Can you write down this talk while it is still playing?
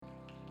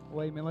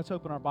Well, amen. Let's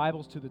open our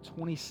Bibles to the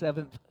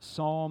 27th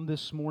Psalm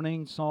this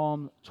morning.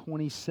 Psalm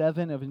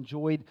 27. I've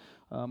enjoyed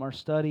our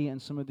study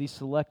and some of these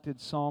selected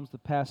Psalms the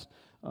past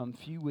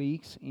few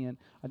weeks. And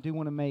I do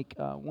want to make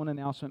one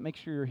announcement. Make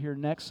sure you're here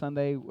next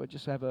Sunday. We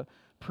just have a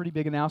pretty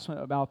big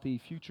announcement about the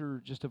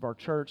future just of our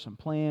church, some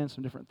plans,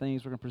 some different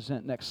things we're going to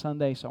present next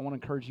Sunday. So I want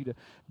to encourage you to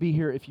be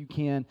here if you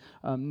can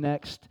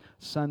next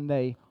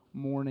Sunday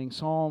morning.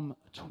 Psalm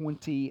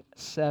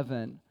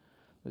 27,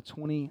 the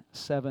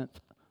 27th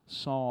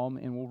Psalm,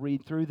 and we'll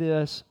read through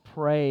this,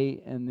 pray,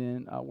 and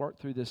then work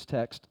through this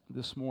text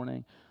this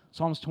morning.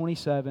 Psalms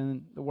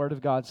 27, the Word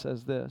of God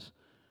says this: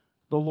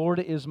 "The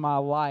Lord is my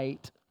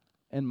light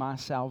and my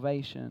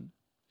salvation.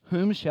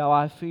 Whom shall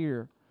I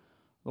fear?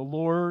 The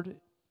Lord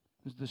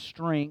is the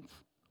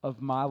strength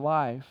of my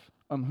life.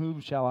 Of whom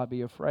shall I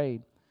be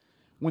afraid?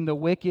 When the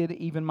wicked,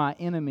 even my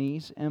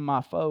enemies and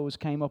my foes,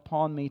 came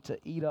upon me to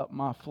eat up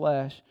my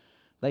flesh,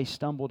 they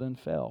stumbled and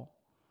fell.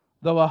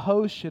 Though a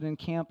host should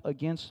encamp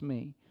against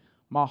me,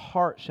 my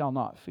heart shall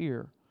not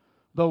fear.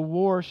 Though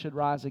war should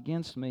rise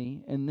against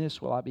me, in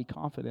this will I be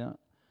confident.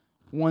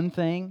 One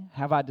thing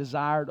have I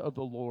desired of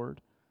the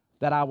Lord,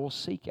 that I will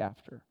seek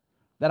after,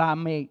 that I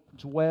may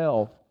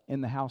dwell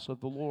in the house of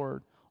the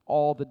Lord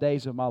all the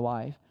days of my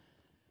life,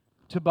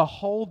 to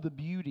behold the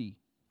beauty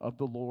of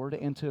the Lord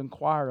and to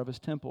inquire of His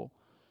temple.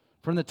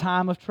 From the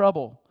time of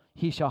trouble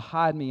He shall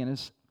hide me in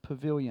His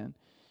pavilion.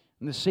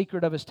 In the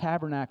secret of His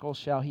tabernacle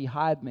shall He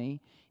hide me.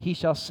 He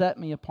shall set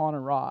me upon a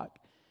rock.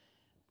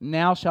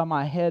 Now shall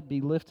my head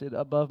be lifted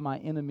above my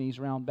enemies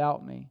round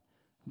about me.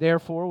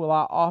 Therefore will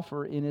I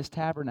offer in His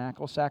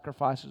tabernacle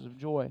sacrifices of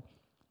joy.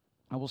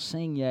 I will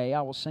sing, yea,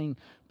 I will sing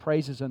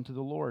praises unto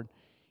the Lord.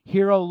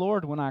 Hear, O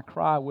Lord, when I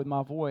cry with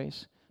my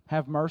voice.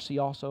 Have mercy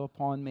also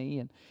upon me,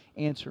 and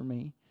answer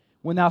me.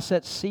 When thou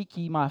saidst, seek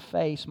ye my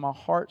face, my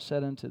heart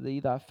said unto thee,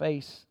 thy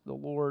face, the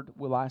Lord,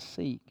 will I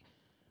seek.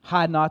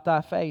 Hide not thy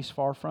face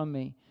far from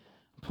me.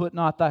 Put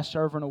not thy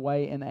servant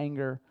away in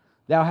anger.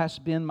 Thou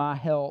hast been my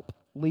help.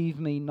 Leave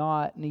me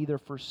not, neither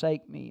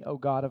forsake me, O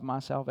God of my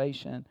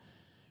salvation.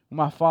 When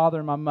my father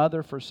and my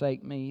mother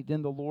forsake me,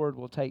 then the Lord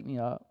will take me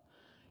up.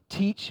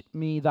 Teach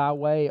me thy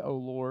way, O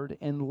Lord,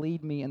 and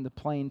lead me in the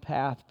plain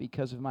path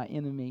because of my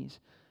enemies.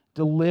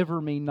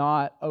 Deliver me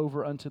not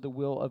over unto the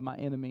will of my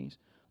enemies,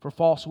 for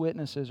false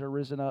witnesses are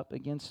risen up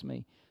against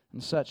me,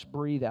 and such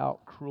breathe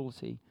out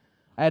cruelty.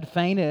 I had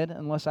fainted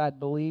unless I had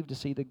believed to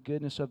see the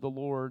goodness of the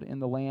Lord in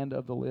the land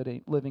of the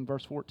living.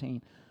 Verse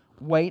 14,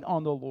 wait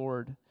on the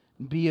Lord,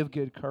 be of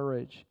good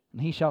courage,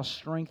 and He shall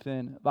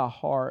strengthen thy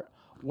heart.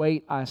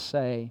 Wait, I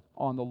say,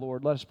 on the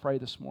Lord." Let us pray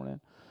this morning.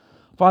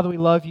 Father, we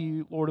love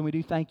You, Lord, and we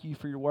do thank You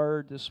for Your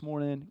word this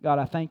morning. God,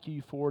 I thank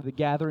You for the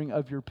gathering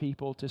of Your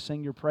people to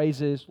sing Your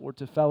praises, Lord,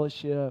 to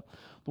fellowship,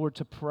 Lord,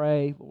 to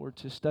pray, Lord,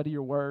 to study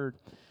Your word.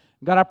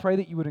 God, I pray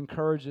that You would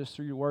encourage us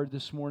through Your word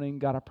this morning.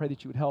 God, I pray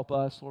that You would help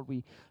us. Lord,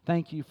 we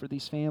thank You for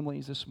these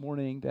families this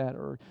morning that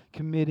are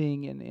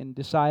committing and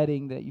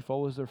deciding that You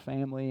follow as their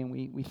family, and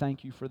we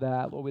thank You for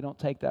that. Lord, we don't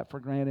take that for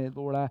granted.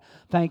 Lord, I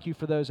thank You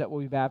for those that will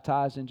be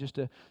baptized in just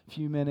a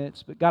few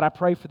minutes. But God, I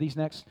pray for this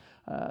next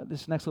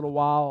little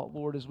while,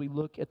 Lord, as we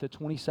look at the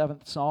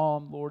 27th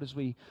Psalm, Lord, as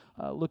we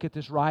look at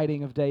this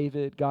writing of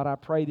David. God, I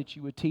pray that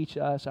You would teach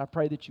us. I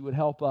pray that You would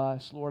help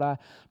us. Lord, I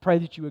pray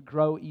that You would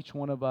grow each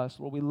one of us.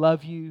 Lord, we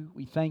love You.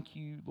 We thank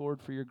You,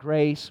 Lord, for Your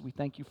grace. We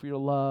thank You for Your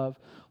love.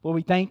 Lord,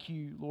 we thank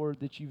You, Lord,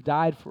 that You've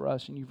died for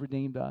us and You've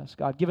redeemed us.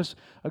 God, give us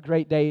a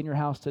great day in Your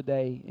house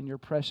today. In Your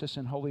precious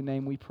and holy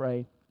name we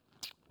pray.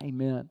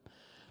 Amen.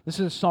 This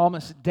is a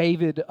psalmist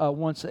David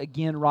once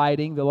again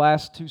writing. The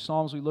last two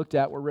psalms we looked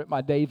at were written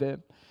by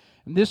David.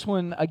 And this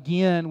one,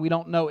 again, we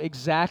don't know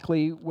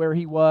exactly where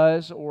he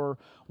was or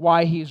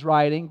why he's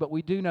writing, but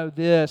we do know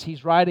this: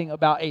 he's writing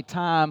about a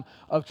time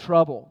of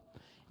trouble.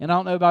 And I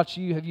don't know about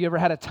you, have you ever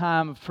had a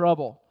time of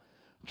trouble?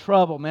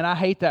 Trouble, man, I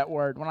hate that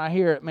word. When I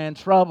hear it, man,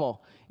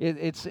 trouble.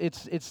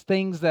 It's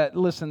things that,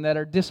 listen, that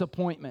are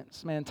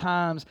disappointments, man,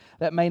 times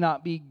that may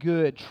not be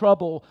good.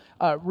 Trouble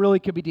really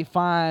could be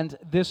defined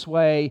this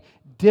way: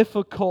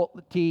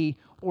 difficulty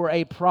or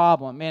a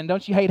problem. Man,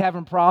 don't you hate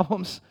having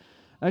problems?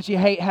 Don't you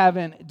hate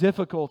having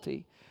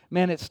difficulty?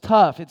 Man, it's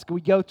tough.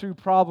 We go through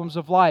problems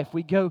of life.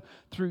 We go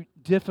through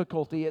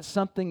difficulty. It's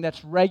something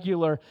that's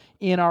regular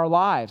in our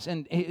lives.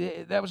 And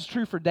that was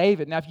true for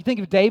David. Now, if you think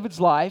of David's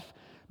life,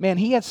 man,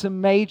 he had some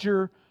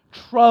major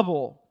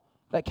trouble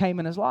that came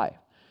in his life.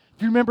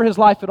 If you remember his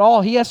life at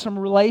all, he has some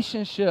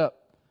relationship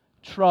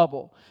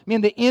trouble. I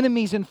mean, the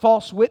enemies and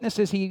false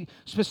witnesses he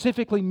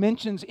specifically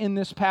mentions in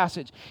this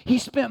passage. He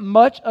spent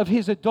much of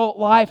his adult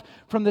life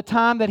from the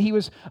time that he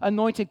was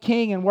anointed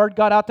king and word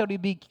got out that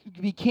he'd be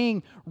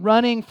king,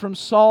 running from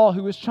Saul,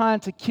 who was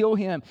trying to kill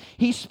him.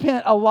 He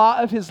spent a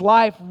lot of his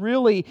life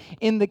really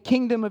in the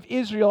kingdom of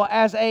Israel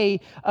as a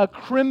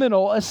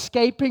criminal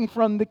escaping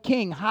from the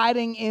king,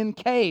 hiding in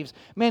caves.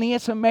 Man, he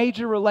had some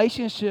major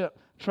relationship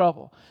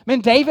trouble.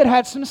 Man, David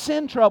had some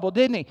sin trouble,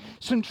 didn't he?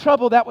 Some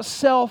trouble that was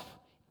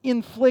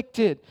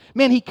self-inflicted.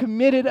 Man, he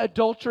committed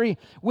adultery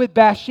with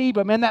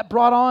Bathsheba. Man, that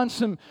brought on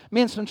some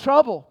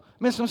trouble.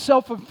 Man, some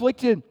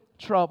self-inflicted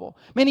trouble.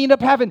 Man, he ended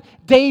up having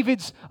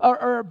David's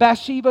or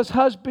Bathsheba's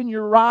husband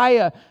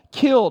Uriah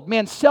killed.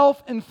 Man,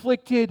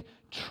 self-inflicted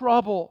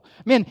trouble.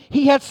 Man,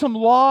 he had some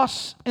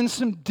loss and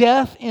some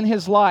death in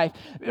his life.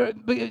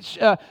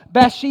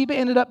 Bathsheba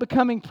ended up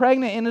becoming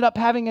pregnant, ended up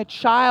having a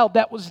child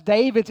that was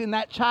David's, and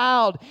that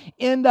child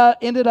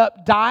ended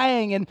up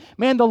dying. And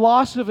man, the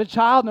loss of a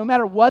child, no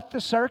matter what the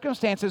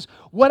circumstances,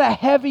 what a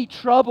heavy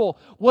trouble,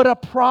 what a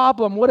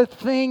problem, what a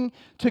thing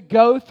to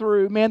go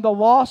through. Man, the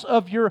loss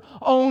of your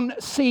own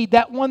seed,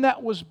 that one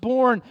that was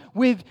born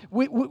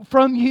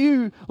from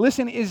you,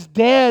 listen, is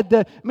dead.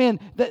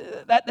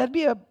 That'd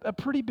be a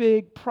pretty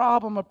big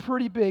problem, a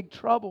pretty big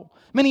trouble.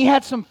 I mean, he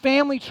had some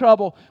family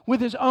trouble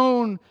with his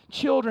own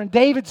children.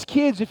 David's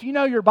kids, if you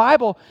know your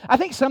Bible, I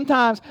think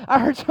sometimes, I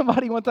heard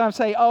somebody one time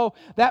say, oh,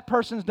 that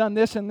person's done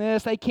this and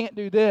this, they can't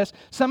do this.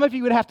 Some of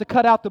you would have to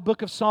cut out the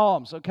book of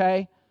Psalms,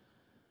 okay?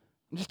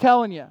 I'm just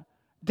telling you.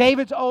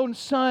 David's own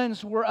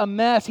sons were a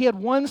mess. He had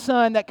one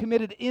son that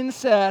committed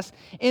incest,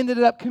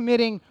 ended up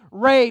committing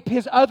rape.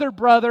 His other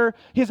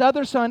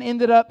son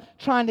ended up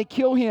trying to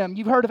kill him.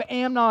 You've heard of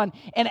Amnon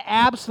and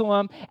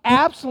Absalom.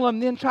 Absalom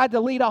then tried to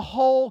lead a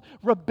whole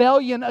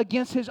rebellion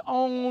against his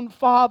own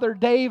father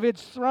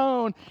David's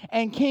throne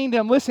and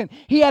kingdom. Listen,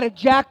 he had a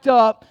jacked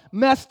up,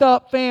 messed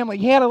up family.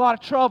 He had a lot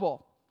of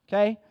trouble,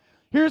 okay?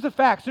 Here's the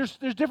facts.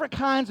 There's different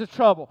kinds of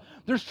trouble.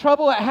 There's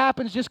trouble that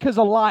happens just because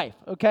of life,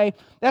 okay?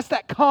 That's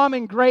that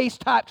common grace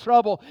type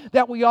trouble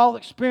that we all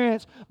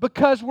experience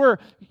because we're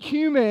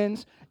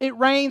humans. It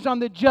rains on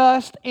the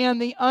just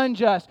and the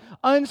unjust.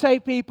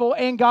 Unsaved people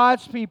and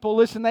God's people,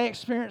 listen, they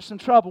experience some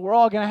trouble. We're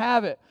all going to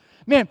have it.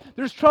 Man,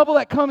 there's trouble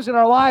that comes in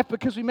our life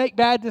because we make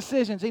bad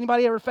decisions.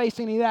 Anybody ever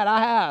faced any of that? I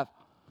have.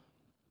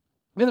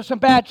 Man, there's some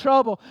bad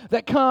trouble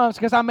that comes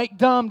because I make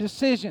dumb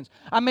decisions.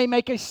 I may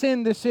make a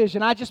sin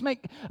decision. I just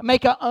make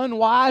an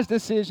unwise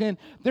decision.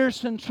 There's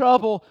some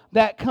trouble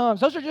that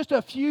comes. Those are just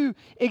a few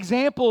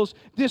examples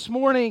this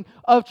morning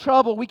of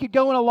trouble. We could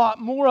go in a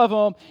lot more of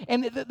them.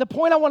 And the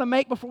point I want to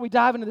make before we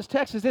dive into this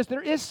text is this.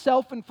 There is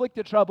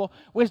self-inflicted trouble,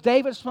 which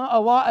David spent a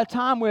lot of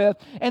time with,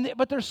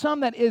 but there's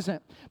some that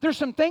isn't. There's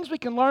some things we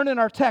can learn in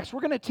our text.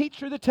 We're going to teach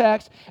through the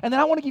text, and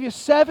then I want to give you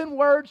 7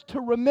 words to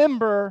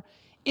remember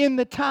in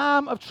the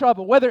time of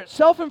trouble, whether it's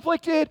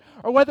self-inflicted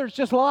or whether it's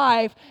just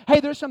life.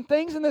 Hey, there's some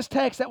things in this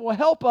text that will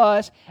help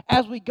us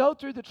as we go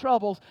through the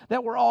troubles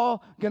that we're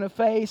all going to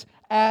face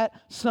at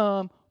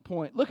some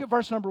point. Look at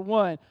verse number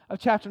 1 of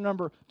chapter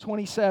number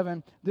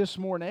 27 this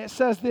morning. It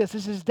says this.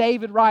 This is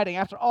David writing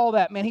after all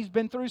that. Man, he's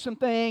been through some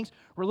things,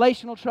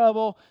 relational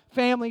trouble,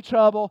 family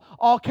trouble,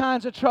 all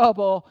kinds of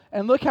trouble.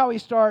 And look how he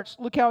starts.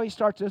 Look how he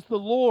starts this. The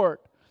Lord.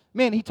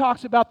 Man, he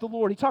talks about the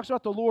Lord. He talks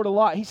about the Lord a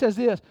lot. He says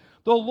this.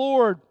 The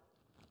Lord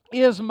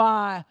is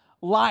my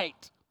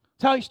light.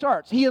 That's how he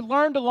starts. He had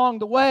learned along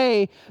the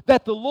way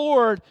that the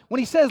Lord, when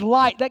he says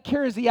light, that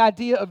carries the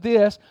idea of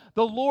this.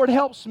 The Lord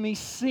helps me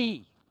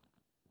see.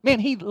 Man,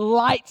 he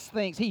lights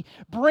things. He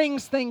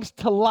brings things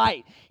to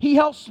light. He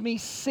helps me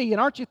see.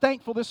 And aren't you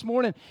thankful this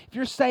morning if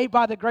you're saved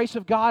by the grace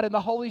of God and the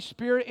Holy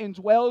Spirit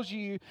indwells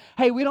you?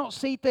 Hey, we don't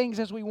see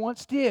things as we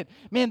once did.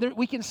 Man,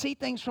 we can see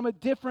things from a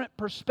different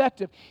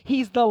perspective.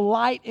 He's the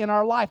light in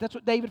our life. That's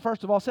what David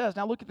first of all says.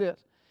 Now look at this.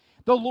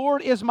 The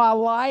Lord is my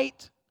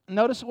light.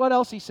 Notice what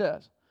else he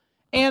says.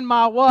 And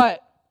my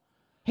what?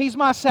 He's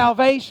my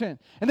salvation.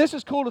 And this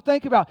is cool to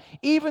think about.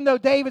 Even though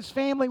David's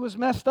family was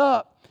messed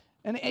up,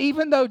 and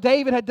even though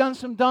David had done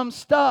some dumb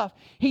stuff,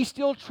 he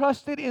still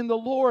trusted in the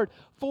Lord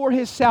for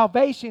his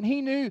salvation. He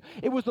knew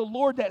it was the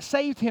Lord that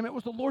saved him. It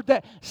was the Lord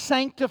that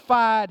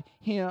sanctified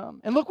him.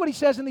 And look what he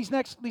says in these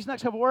next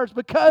couple words.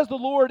 Because the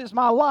Lord is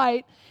my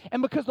light,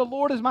 and because the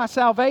Lord is my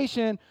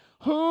salvation,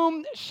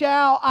 whom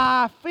shall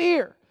I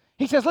fear?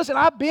 He says, listen,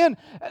 I've been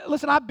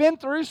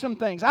through some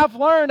things. I've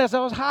learned as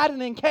I was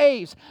hiding in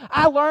caves.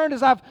 I learned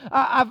as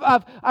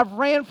I've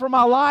ran for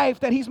my life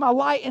that he's my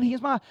light and he's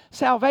my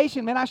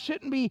salvation. Man, I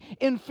shouldn't be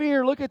in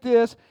fear. Look at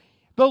this.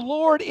 The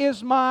Lord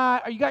is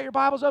my, you got your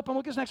Bibles open?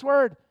 Look at this next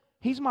word.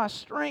 He's my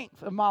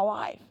strength of my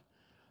life.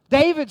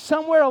 David,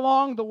 somewhere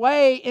along the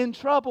way in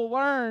trouble,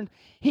 learned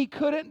he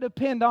couldn't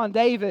depend on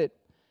David.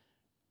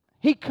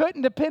 He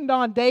couldn't depend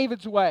on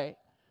David's way.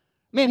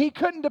 Man, he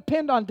couldn't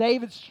depend on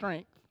David's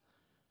strength.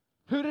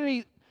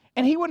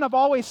 And he wouldn't have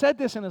always said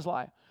this in his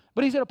life.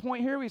 But he's at a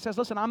point here where he says,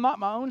 listen, I'm not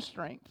my own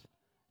strength.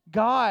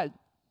 God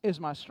is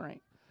my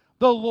strength.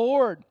 The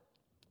Lord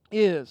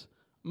is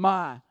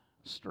my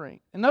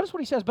strength. And notice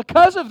what he says.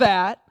 Because of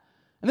that,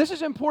 and this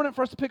is important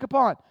for us to pick up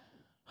on,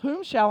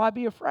 whom shall I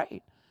be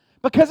afraid?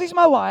 Because he's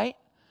my light,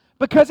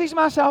 because he's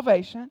my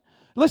salvation.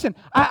 Listen,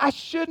 I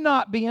should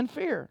not be in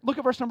fear. Look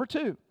at verse number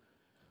 2.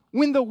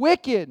 When the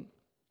wicked,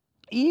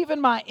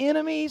 even my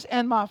enemies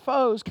and my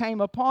foes,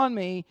 came upon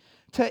me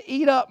to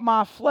eat up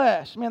my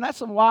flesh. Man, that's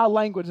some wild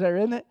language there,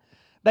 isn't it?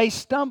 They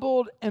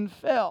stumbled and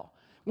fell.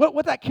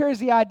 What that carries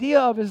the idea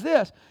of is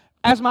this.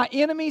 as my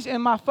enemies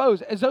and my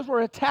foes, as those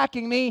were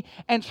attacking me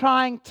and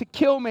trying to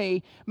kill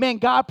me, man,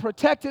 God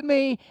protected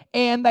me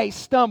and they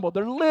stumbled.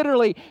 They're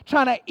literally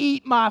trying to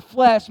eat my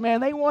flesh,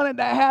 man. They wanted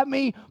to have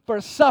me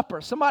for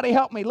supper. Somebody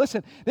help me.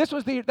 Listen,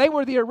 they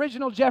were the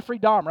original Jeffrey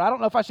Dahmer. I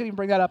don't know if I should even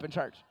bring that up in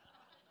church.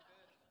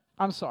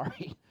 I'm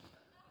sorry.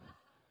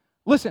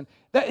 Listen,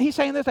 he's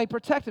saying this, they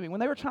protected me. When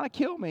they were trying to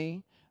kill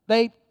me,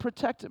 they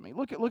protected me.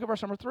 Look at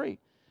verse number 3.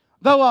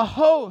 Though a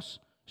host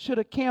should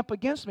encamp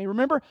against me.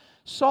 Remember,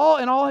 Saul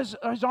and all his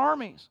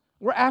armies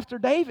were after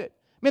David.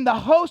 I mean, the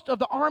host of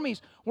the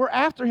armies were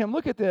after him.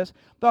 Look at this.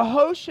 The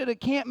host should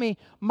encamp me.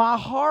 My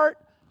heart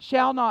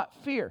shall not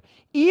fear.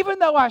 Even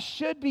though I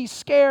should be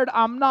scared,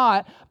 I'm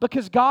not,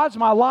 because God's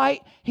my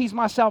light. He's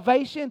my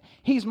salvation.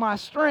 He's my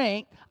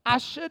strength. I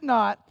should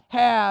not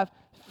have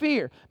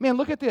fear. Man,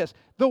 look at this.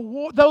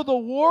 Though the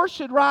war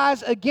should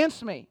rise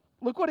against me.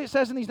 Look what it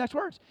says in these next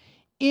words.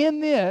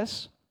 In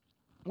this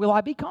will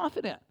I be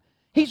confident.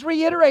 He's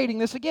reiterating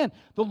this again.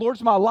 The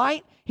Lord's my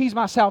light. He's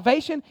my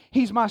salvation.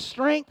 He's my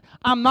strength.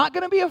 I'm not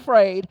going to be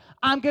afraid.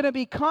 I'm going to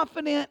be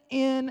confident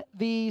in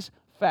these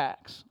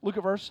facts. Look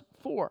at verse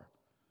 4.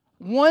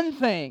 One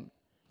thing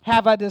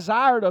have I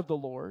desired of the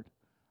Lord,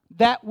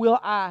 that will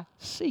I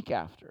seek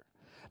after,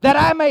 that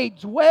I may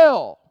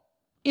dwell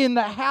in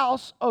the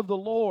house of the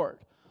Lord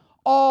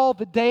all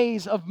the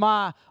days of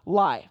my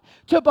life,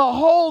 to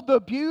behold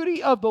the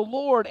beauty of the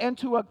Lord and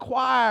to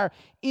acquire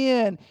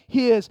in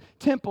His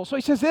temple. So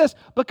he says this,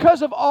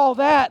 because of all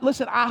that,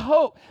 listen, I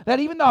hope that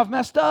even though I've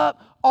messed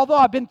up, although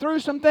I've been through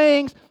some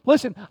things,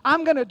 listen,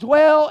 I'm going to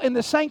dwell in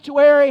the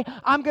sanctuary.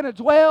 I'm going to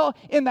dwell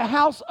in the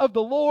house of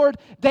the Lord.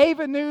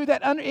 David knew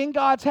that in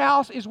God's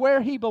house is where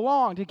he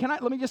belonged.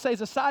 Let me just say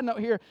as a side note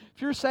here,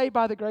 if you're saved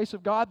by the grace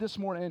of God this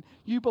morning,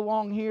 you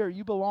belong here.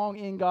 You belong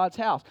in God's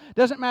house.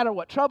 Doesn't matter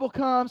what trouble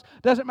comes.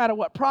 Doesn't matter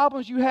what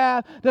problems you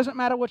have. Doesn't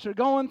matter what you're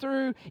going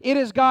through. It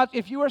is God.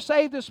 If you are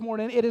saved this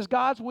morning, it is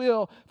God's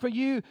will for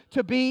you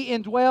to be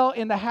and dwell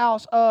in the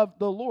house of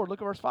the Lord.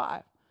 Look at verse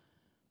 5.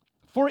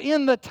 For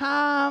in the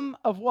time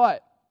of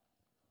what?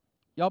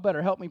 Y'all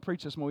better help me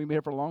preach this one. We've been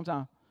here for a long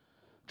time.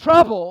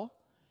 Trouble,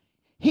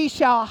 He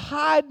shall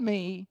hide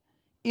me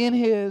in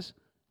His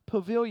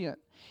pavilion.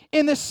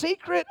 In the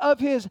secret of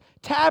His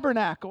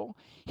tabernacle,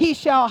 He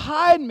shall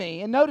hide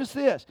me. And notice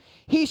this.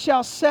 He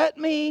shall set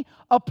me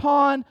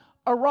upon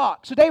a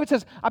rock. So David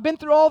says, I've been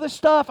through all this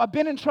stuff. I've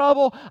been in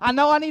trouble. I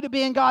know I need to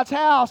be in God's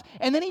house.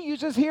 And then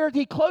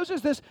he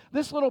closes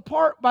this little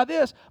part by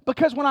this,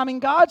 because when I'm in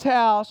God's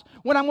house,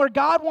 when I'm where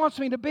God wants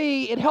me to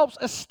be, it helps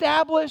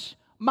establish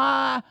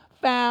my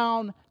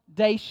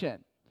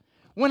foundation.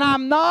 When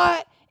I'm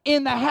not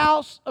in the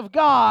house of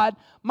God,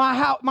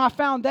 my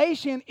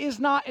foundation is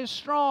not as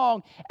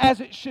strong as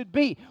it should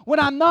be.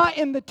 When I'm not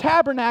in the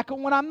tabernacle,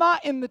 when I'm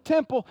not in the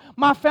temple,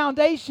 my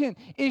foundation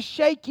is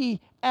shaky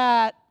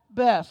at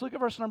best. Look at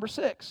verse number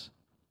 6.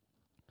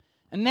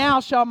 And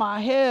now shall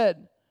my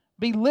head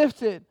be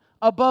lifted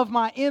above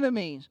my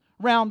enemies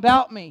round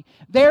about me.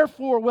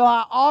 Therefore will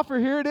I offer,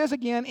 here it is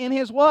again, in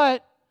His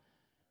what?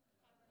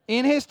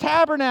 In His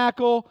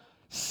tabernacle,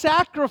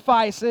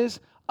 sacrifices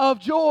of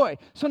joy.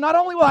 So not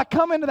only will I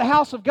come into the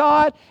house of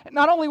God,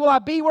 not only will I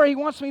be where He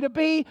wants me to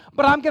be,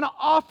 but I'm going to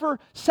offer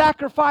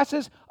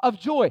sacrifices of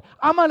joy.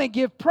 I'm going to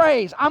give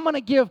praise. I'm going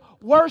to give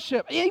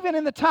worship, even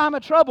in the time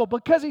of trouble,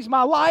 because He's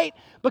my light,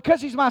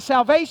 because He's my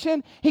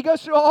salvation. He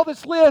goes through all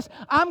this list.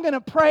 I'm going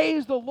to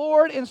praise the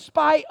Lord in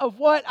spite of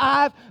what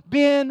I've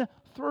been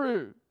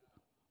through.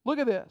 Look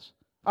at this.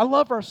 I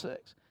love verse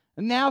 6.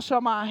 And now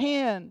shall my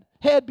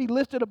head be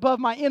lifted above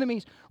my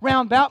enemies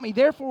round about me.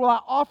 Therefore will I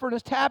offer in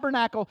His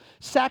tabernacle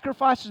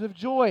sacrifices of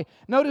joy.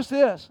 Notice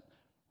this.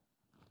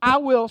 I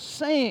will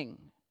sing.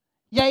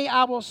 Yea,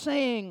 I will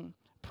sing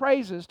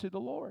praises to the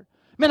Lord.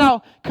 Man,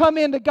 I'll come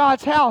into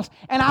God's house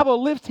and I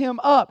will lift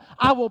Him up.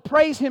 I will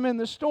praise Him in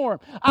the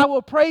storm. I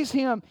will praise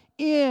Him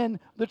in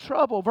the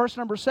trouble. Verse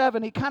number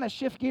 7, he kind of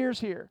shifts gears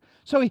here.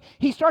 So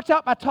he starts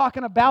out by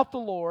talking about the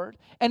Lord,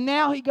 and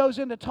now he goes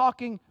into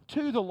talking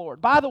to the Lord.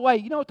 By the way,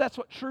 you know that's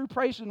what true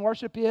praise and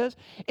worship is?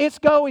 If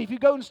you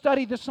go and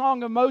study the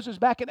Song of Moses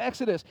back in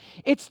Exodus,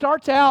 he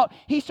starts out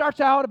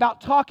about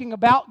talking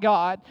about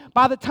God.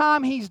 By the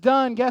time he's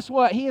done, guess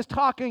what? He is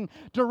talking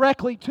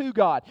directly to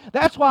God.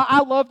 That's why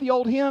I love the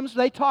old hymns.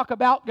 They talk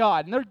about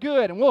God, and they're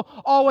good, and we'll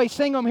always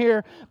sing them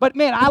here. But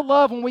man, I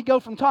love when we go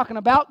from talking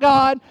about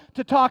God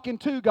to talking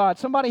to God.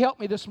 Somebody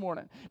help me this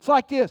morning. It's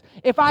like this.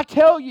 If I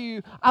tell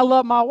you I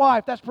love my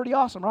wife, that's pretty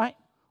awesome, right?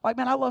 Like,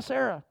 man, I love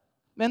Sarah.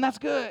 Man, that's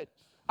good.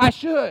 I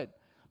should.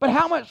 But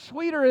how much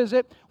sweeter is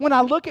it when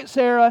I look at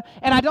Sarah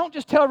and I don't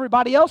just tell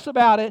everybody else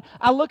about it.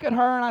 I look at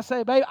her and I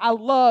say, babe, I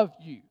love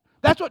you.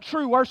 That's what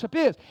true worship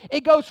is.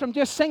 It goes from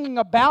just singing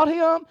about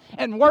Him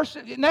and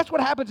worship, and that's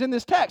what happens in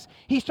this text.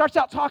 He starts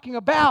out talking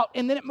about,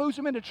 and then it moves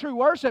him into true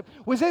worship,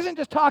 which isn't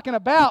just talking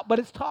about, but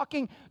it's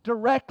talking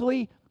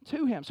directly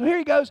to Him. So here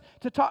he goes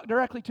to talk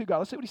directly to God.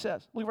 Let's see what he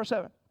says. Look at verse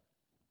 7.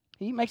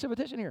 He makes a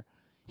petition here.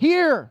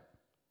 Hear,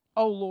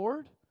 O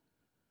Lord,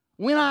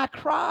 when I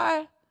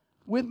cry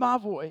with my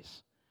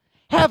voice.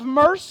 Have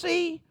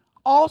mercy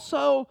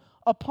also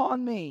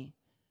upon me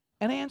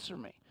and answer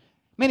me.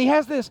 Man, he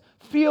has this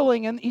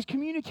feeling and he's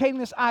communicating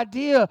this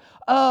idea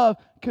of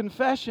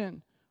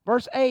confession.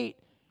 Verse 8,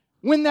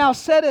 when thou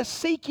saidest,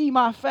 seek ye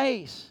my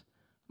face,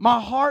 my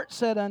heart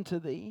said unto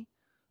thee,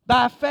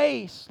 thy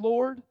face,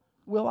 Lord,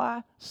 will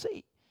I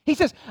seek. He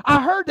says,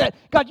 I heard that.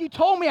 God, you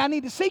told me I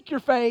need to seek your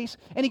face.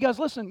 And he goes,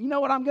 listen, you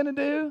know what I'm going to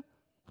do?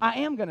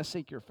 I am going to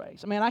seek your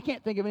face. I mean, I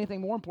can't think of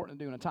anything more important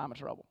to do in a time of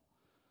trouble.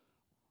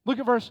 Look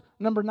at verse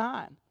number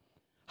 9.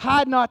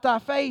 Hide not thy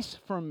face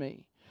from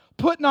me.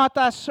 Put not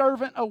thy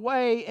servant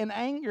away in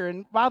anger.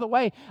 And by the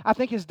way, I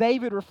think as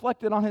David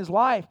reflected on his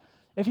life,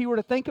 if he were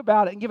to think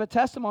about it and give a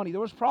testimony, there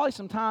was probably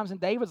some times in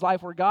David's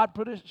life where God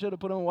should have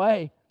put him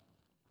away.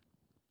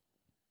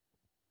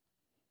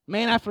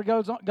 Man after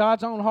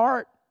God's own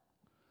heart,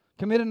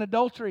 committing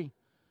adultery,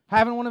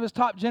 having one of his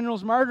top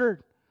generals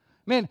murdered.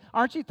 Man,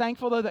 aren't you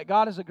thankful, though, that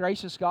God is a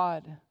gracious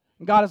God,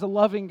 and God is a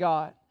loving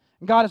God,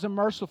 and God is a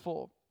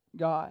merciful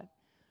God?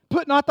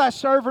 Put not thy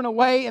servant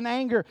away in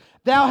anger.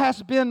 Thou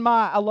hast been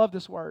I love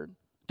this word.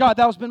 God,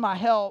 thou hast been my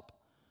help.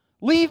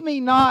 Leave me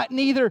not,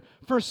 neither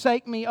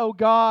forsake me, O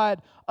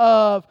God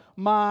of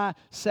my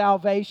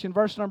salvation.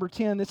 Verse number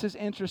 10, this is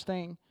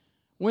interesting.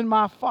 When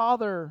my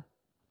father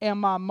and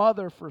my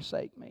mother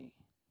forsake me,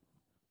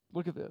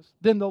 look at this,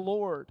 then the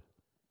Lord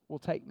will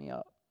take me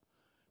up.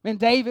 Man,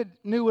 David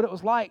knew what it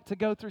was like to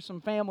go through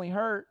some family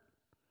hurt.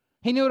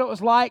 He knew what it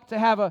was like to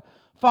have a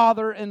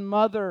father and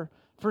mother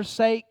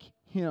forsake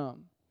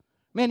him.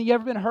 Man, you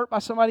ever been hurt by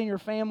somebody in your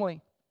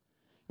family?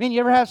 Man, you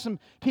ever have some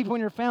people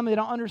in your family that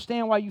don't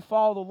understand why you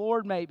follow the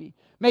Lord maybe?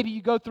 Maybe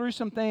you go through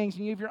some things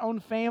and you have your own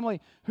family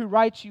who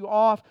writes you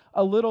off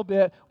a little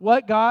bit.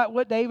 What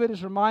David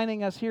is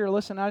reminding us here,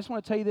 listen, I just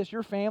want to tell you this.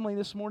 Your family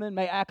this morning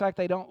may act like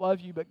they don't love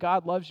you, but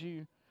God loves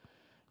you.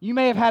 You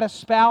may have had a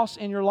spouse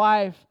in your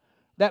life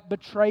that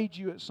betrayed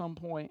you at some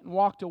point and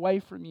walked away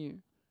from you.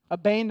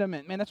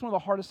 Abandonment, man, that's one of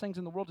the hardest things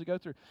in the world to go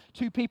through.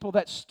 Two people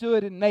that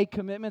stood and made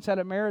commitments at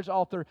a marriage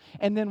altar,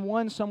 and then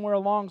one somewhere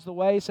along the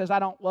way says, I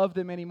don't love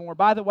them anymore.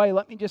 By the way,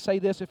 let me just say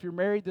this. If you're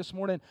married this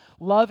morning,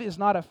 love is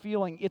not a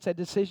feeling. It's a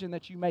decision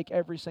that you make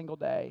every single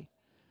day.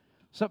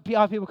 So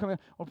people come in,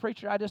 well,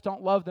 preacher, I just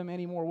don't love them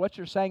anymore. What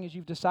you're saying is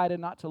you've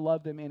decided not to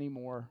love them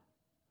anymore.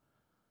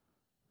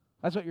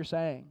 That's what you're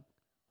saying.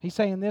 He's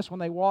saying this when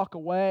they walk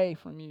away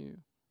from you.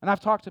 And I've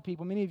talked to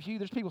people, many of you,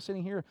 there's people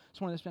sitting here this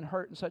morning that's been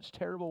hurt in such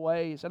terrible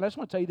ways. And I just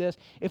want to tell you this,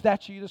 if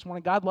that's you this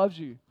morning, God loves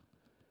you.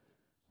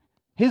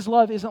 His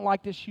love isn't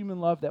like this human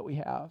love that we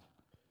have.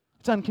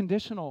 It's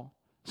unconditional.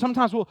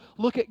 Sometimes we'll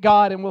look at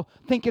God and we'll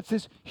think it's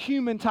this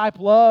human type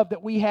love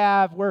that we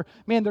have where,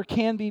 man, there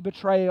can be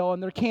betrayal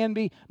and there can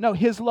be, no,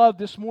 His love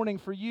this morning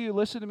for you,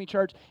 listen to me,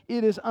 church,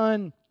 it is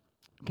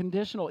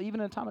unconditional, even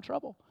in a time of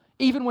trouble.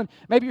 Even when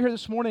maybe you're here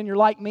this morning and you're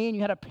like me and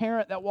you had a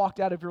parent that walked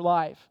out of your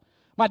life.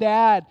 My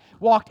dad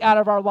walked out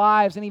of our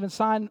lives and even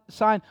signed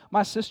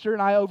my sister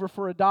and I over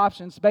for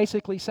adoptions,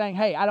 basically saying,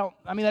 hey,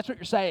 that's what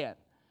you're saying.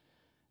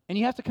 And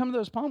you have to come to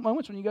those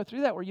moments when you go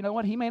through that where, you know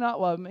what, he may not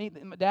love me,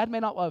 my dad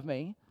may not love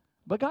me,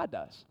 but God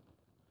does.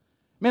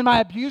 Man, my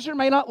abuser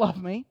may not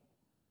love me,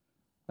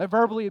 that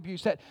verbally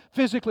abused, that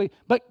physically,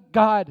 but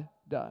God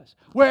does.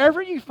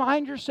 Wherever you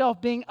find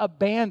yourself being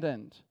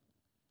abandoned,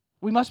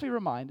 we must be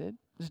reminded,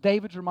 as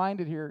David's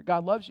reminded here,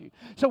 God loves you.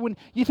 So when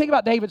you think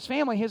about David's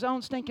family, his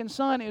own stinking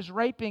son is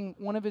raping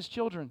one of his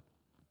children.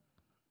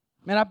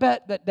 Man, I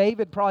bet that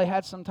David probably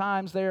had some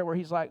times there where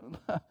he's like,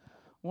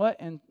 what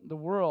in the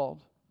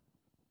world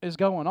is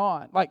going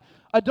on? Like,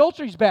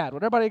 adultery's bad.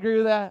 Would everybody agree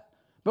with that?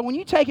 But when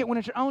you take it when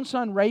it's your own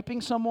son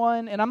raping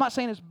someone, and I'm not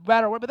saying it's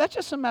bad or what, but that's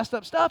just some messed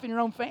up stuff in your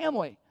own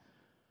family.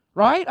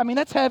 Right? I mean,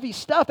 that's heavy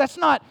stuff. That's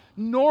not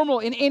normal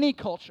in any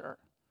culture.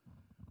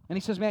 And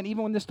he says, man,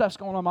 even when this stuff's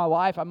going on in my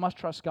life, I must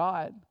trust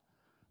God.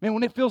 Man,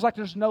 when it feels like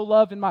there's no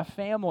love in my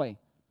family,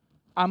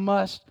 I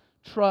must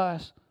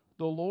trust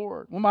the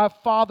Lord. When my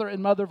father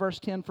and mother, verse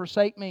 10,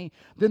 forsake me,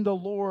 then the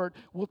Lord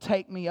will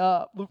take me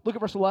up. Look at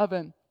verse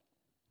 11.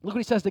 Look what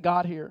he says to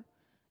God here.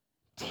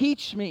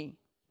 Teach me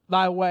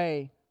thy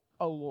way,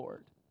 O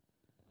Lord,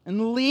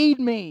 and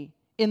lead me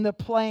in the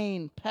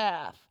plain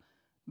path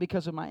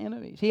because of my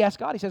enemies. He asks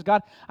God, he says,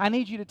 God, I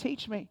need you to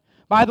teach me.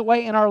 By the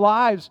way, in our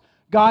lives,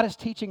 God is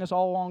teaching us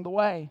all along the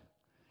way.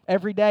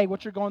 Every day,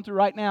 what you're going through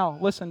right now,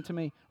 listen to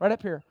me, right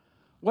up here.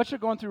 What you're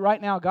going through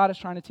right now, God is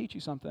trying to teach you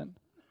something.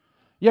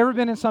 You ever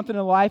been in something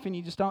in life and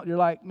you're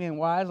like, man,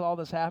 why is all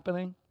this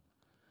happening?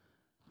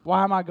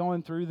 Why am I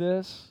going through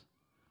this?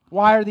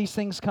 Why are these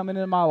things coming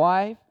into my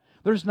life?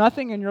 There's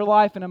nothing in your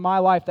life and in my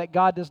life that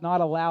God does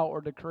not allow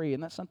or decree,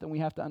 and that's something we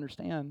have to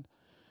understand.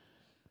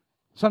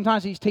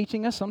 Sometimes He's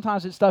teaching us,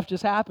 sometimes this stuff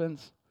just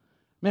happens.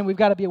 Man, we've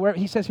got to be aware.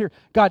 He says here,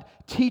 God,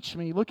 teach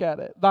me. Look at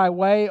it. Thy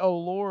way, O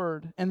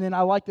Lord. And then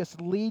I like this,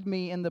 lead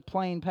me in the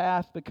plain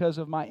path because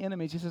of my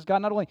enemies. He says,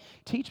 God, not only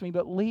teach me,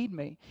 but lead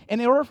me.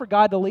 And in order for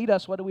God to lead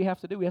us, what do we have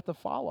to do? We have to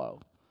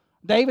follow.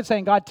 David's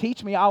saying, God,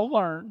 teach me, I'll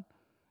learn.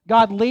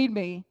 God, lead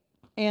me,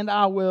 and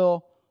I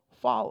will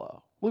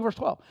follow. Look at verse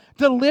 12.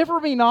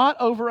 Deliver me not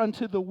over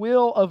unto the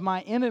will of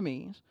my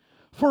enemies,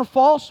 for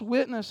false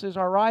witnesses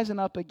are rising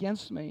up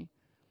against me,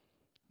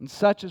 And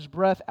such is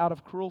breath out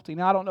of cruelty.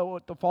 Now, I don't know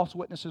what the false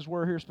witnesses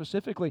were here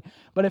specifically,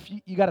 but if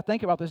you got to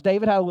think about this,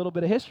 David had a little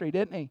bit of history,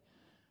 didn't he?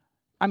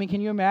 I mean, can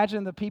you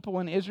imagine the people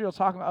in Israel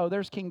talking about, oh,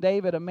 there's King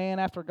David, a man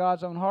after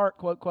God's own heart,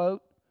 quote,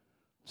 quote,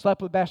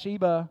 slept with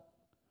Bathsheba.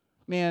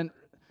 Man,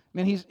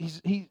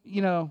 he's a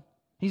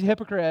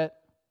hypocrite.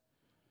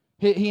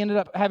 He ended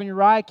up having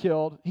Uriah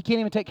killed. He can't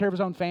even take care of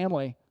his own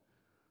family.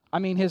 I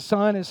mean, his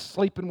son is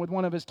sleeping with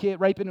one of his kids,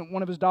 raping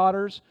one of his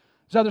daughters.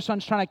 His other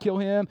son's trying to kill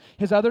him.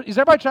 Is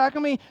everybody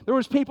tracking me? There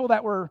was people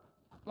that were,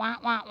 wah,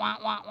 wah, wah,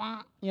 wah,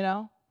 wah, you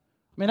know?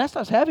 I mean, that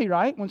stuff's heavy,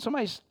 right? When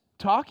somebody's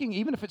talking,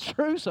 even if it's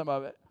true, some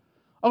of it.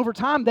 Over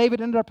time, David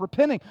ended up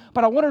repenting.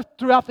 But I wonder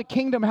throughout the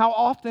kingdom how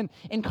often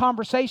in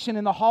conversation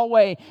in the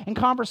hallway, in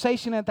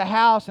conversation at the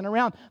house and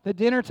around the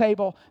dinner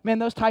table, man,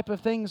 those type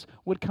of things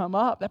would come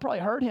up. That probably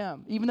hurt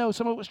him, even though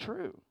some of it was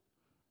true.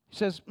 He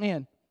says,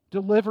 man,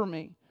 deliver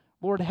me.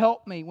 Lord,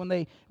 help me when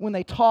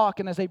they talk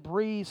and as they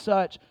breathe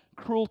such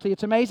cruelty.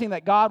 It's amazing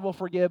that God will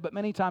forgive, but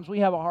many times we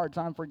have a hard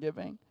time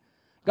forgiving.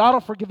 God will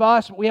forgive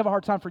us, but we have a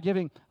hard time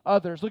forgiving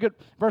others. Look at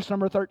verse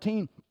number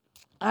 13.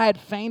 I had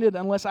fainted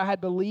unless I had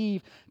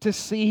believed to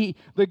see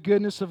the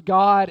goodness of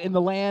God in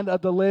the land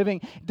of the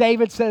living.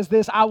 David says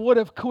this, I would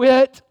have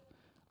quit,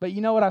 but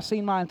you know what I've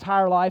seen my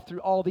entire life through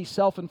all these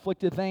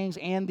self-inflicted things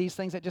and these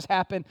things that just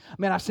happen?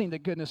 Man, I've seen the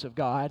goodness of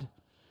God.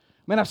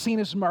 Man, I've seen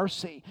His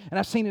mercy, and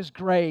I've seen His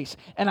grace,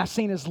 and I've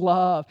seen His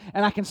love,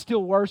 and I can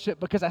still worship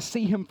because I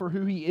see Him for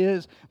who He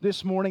is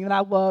this morning. And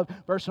I love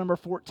verse number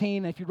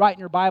 14. And if you write in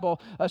your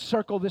Bible,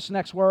 circle this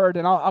next word,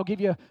 and I'll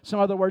give you some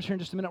other words here in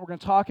just a minute we're going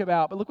to talk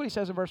about. But look what he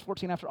says in verse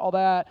 14 after all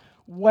that.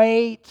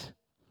 Wait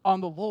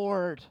on the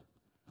Lord.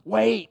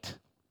 Wait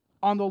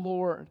on the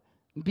Lord.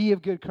 Be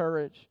of good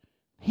courage.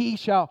 He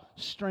shall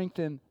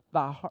strengthen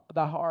thy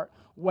heart.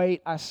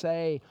 Wait, I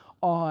say,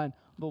 on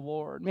the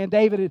Lord. Man,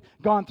 David had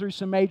gone through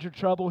some major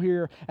trouble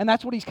here, and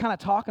that's what he's kind of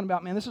talking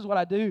about. Man, this is what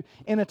I do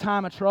in a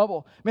time of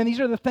trouble. Man, these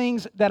are the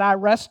things that I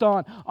rest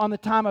on the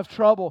time of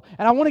trouble.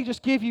 And I want to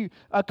just give you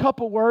a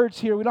couple words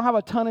here. We don't have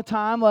a ton of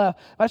time left,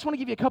 but I just want to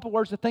give you a couple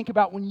words to think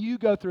about when you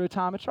go through a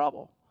time of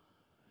trouble.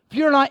 If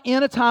you're not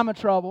in a time of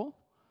trouble,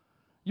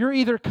 you're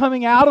either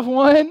coming out of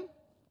one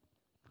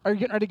or you're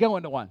getting ready to go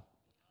into one.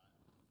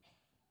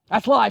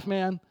 That's life,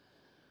 man.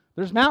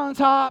 There's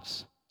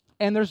mountaintops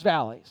and there's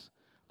valleys.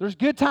 There's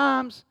good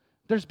times,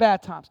 there's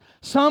bad times.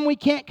 Some we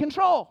can't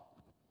control.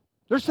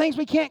 There's things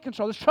we can't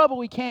control. There's trouble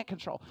we can't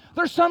control.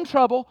 There's some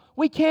trouble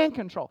we can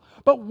control.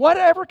 But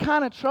whatever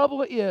kind of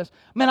trouble it is,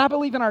 man, I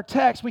believe in our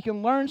text we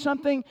can learn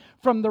something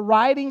from the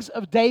writings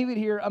of David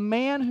here, a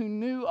man who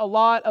knew a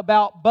lot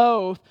about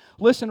both.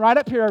 Listen right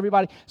up here,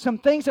 everybody. Some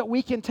things that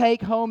we can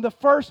take home. The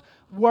first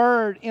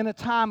word in a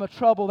time of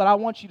trouble that I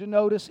want you to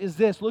notice is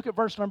this. Look at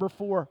verse number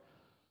 4.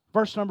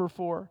 Verse number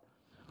 4.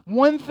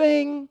 One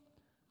thing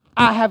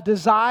I have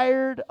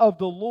desired of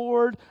the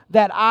Lord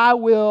that I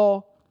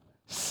will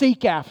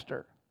seek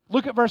after.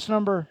 Look at verse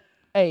number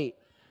 8.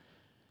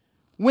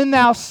 When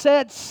thou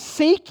saidst,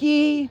 seek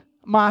ye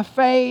my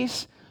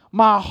face,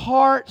 my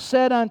heart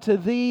said unto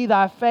thee,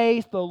 thy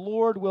face, the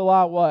Lord will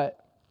I what?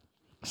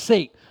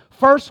 Seek.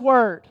 First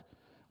word,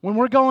 when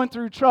we're going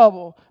through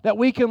trouble, that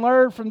we can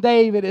learn from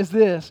David is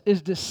this,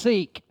 is to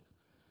seek.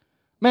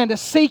 Man, to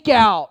seek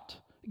out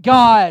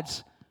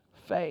God's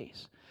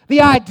face.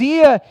 The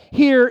idea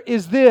here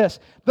is this,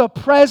 the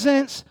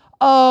presence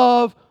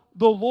of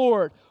the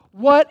Lord.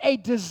 What a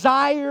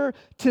desire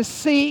to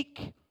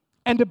seek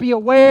and to be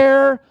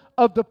aware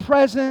of the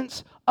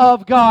presence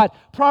of God.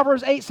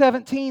 Proverbs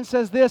 8:17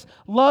 says this,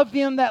 love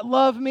them that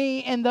love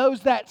me, and those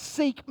that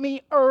seek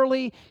me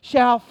early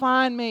shall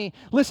find me.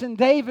 Listen,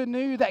 David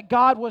knew that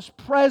God was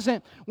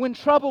present when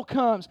trouble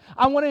comes.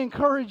 I want to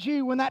encourage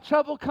you, when that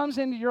trouble comes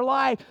into your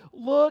life,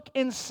 look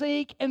and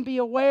seek and be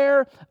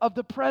aware of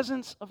the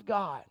presence of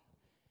God.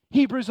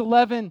 Hebrews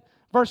 11,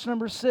 verse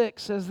number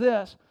 6 says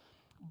this,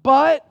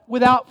 but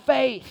without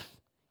faith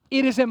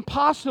it is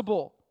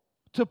impossible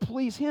to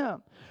please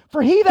Him.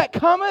 For he that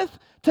cometh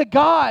to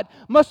God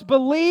must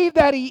believe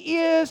that He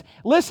is,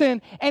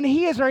 listen, and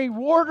He is a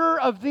rewarder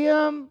of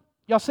them,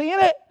 y'all seeing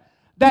it?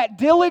 That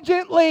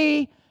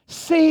diligently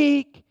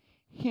seek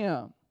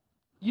Him.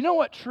 You know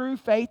what true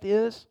faith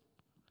is?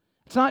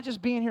 It's not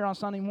just being here on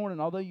Sunday morning,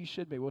 although you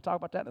should be. We'll talk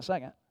about that in a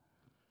second.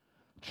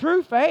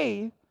 True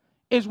faith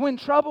is when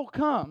trouble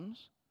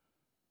comes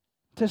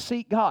to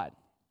seek God.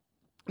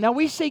 Now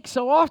we seek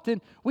so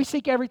often, we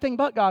seek everything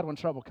but God when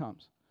trouble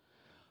comes.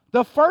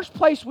 The first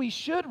place we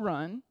should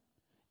run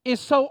is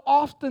so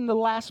often the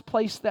last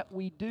place that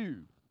we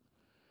do.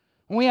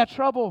 When we have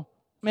trouble,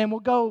 man,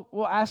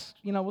 we'll ask,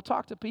 we'll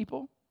talk to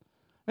people.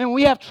 Man, when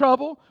we have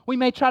trouble, we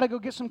may try to go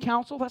get some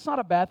counsel. That's not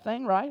a bad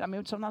thing, right? I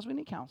mean, sometimes we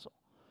need counsel.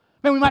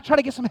 Man, we might try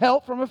to get some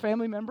help from a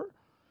family member.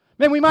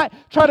 Man, we might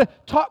try to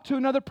talk to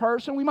another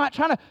person. We might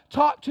try to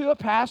talk to a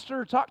pastor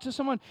or talk to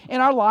someone in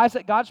our lives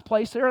that God's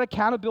placed there, an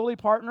accountability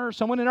partner or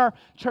someone in our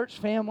church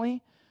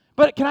family.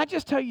 But can I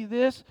just tell you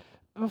this?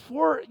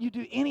 Before you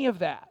do any of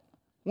that,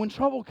 when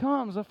trouble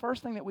comes, the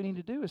first thing that we need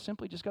to do is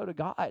simply just go to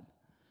God.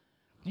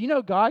 Do you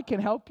know God can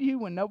help you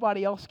when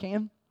nobody else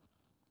can?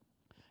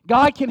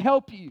 God can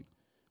help you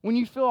when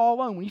you feel all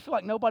alone, when you feel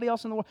like nobody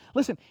else in the world.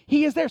 Listen,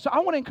 He is there. So I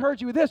want to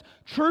encourage you with this.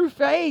 True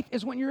faith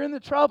is when you're in the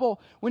trouble,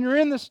 when you're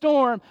in the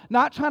storm,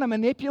 not trying to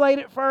manipulate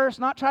it first,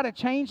 not try to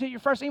change it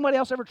first. Anybody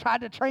else ever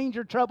tried to change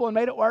your trouble and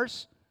made it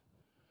worse?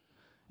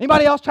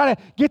 Anybody else try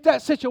to get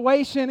that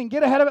situation and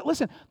get ahead of it?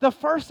 Listen, the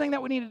first thing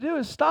that we need to do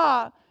is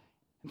stop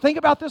and think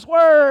about this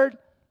word,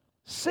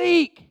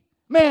 seek.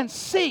 Man,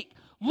 seek.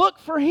 Look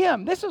for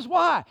Him. This is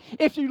why.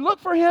 If you look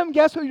for Him,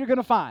 guess who you're going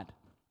to find?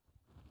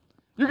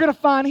 You're going to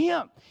find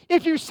Him.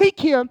 If you seek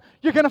Him,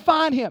 you're going to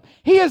find Him.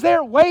 He is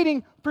there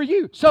waiting for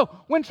you. So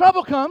when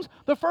trouble comes,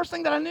 the first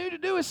thing that I knew to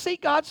do is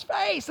seek God's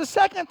face. The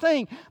second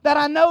thing that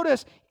I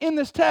notice in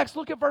this text,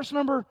 look at verse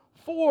number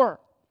 4.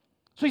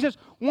 So he says,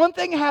 one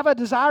thing have I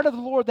desired of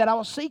the Lord that I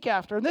will seek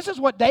after. And this is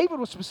what David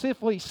was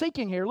specifically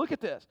seeking here. Look at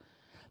this.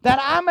 That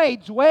I may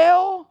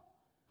dwell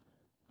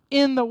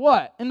in the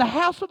what? In the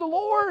house of the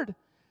Lord.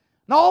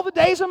 And all the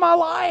days of my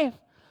life.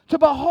 To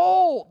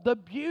behold the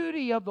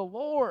beauty of the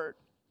Lord.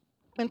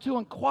 And to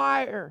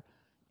inquire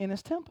in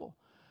His temple.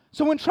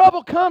 So when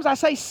trouble comes, I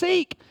say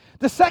seek.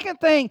 The second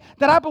thing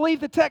that I believe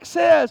the text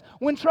says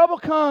when trouble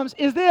comes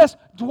is this: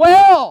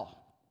 dwell.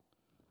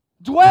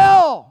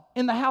 Dwell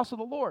in the house of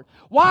the Lord.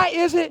 Why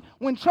is it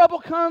when trouble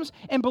comes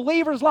in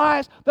believers'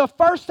 lives, the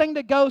first thing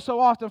that goes so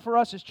often for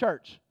us is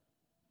church?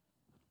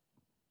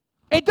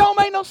 It don't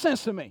make no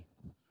sense to me.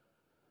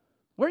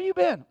 Where you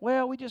been?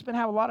 Well, we just been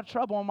having a lot of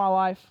trouble in my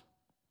life.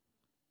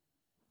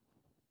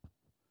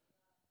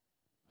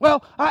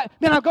 Well,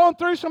 I've gone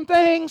through some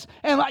things,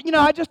 and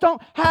I just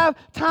don't have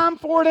time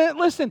for it. And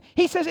listen,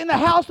 he says, in the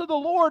house of the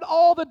Lord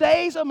all the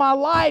days of my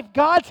life,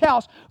 God's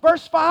house.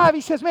 Verse 5, he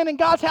says, man, in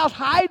God's house,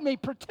 hide me,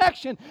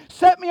 protection,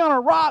 set me on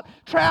a rock,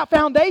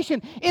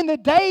 foundation. In the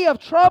day of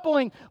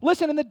troubling,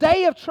 listen, in the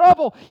day of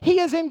trouble, he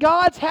is in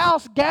God's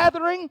house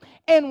gathering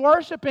and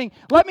worshiping.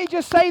 Let me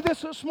just say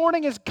this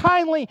morning as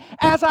kindly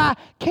as I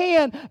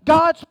can.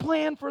 God's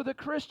plan for the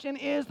Christian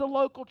is the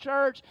local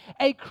church.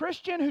 A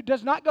Christian who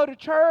does not go to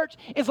church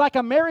is like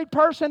a married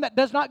person that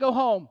does not go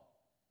home.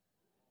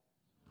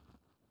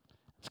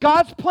 It's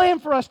God's plan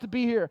for us to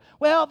be here.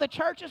 Well, the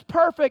church is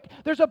perfect.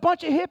 There's a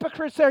bunch of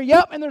hypocrites there.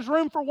 Yep, and there's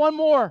room for one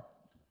more.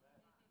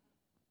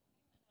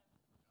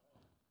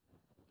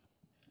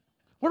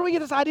 Where do we get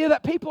this idea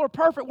that people are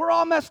perfect? We're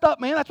all messed up,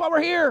 man. That's why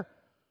we're here.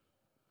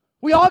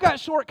 We all got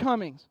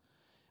shortcomings.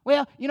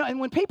 Well, and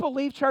when people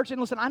leave church,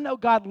 and listen, I know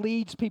God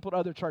leads people to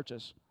other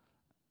churches.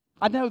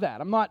 I know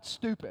that. I'm not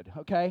stupid,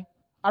 okay?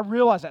 I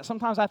realize that.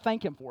 Sometimes I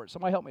thank Him for it.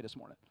 Somebody help me this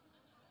morning.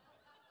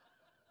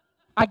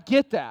 I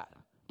get that.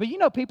 But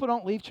people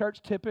don't leave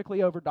church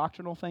typically over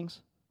doctrinal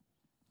things.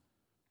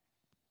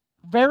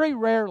 Very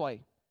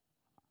rarely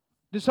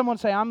does someone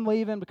say, I'm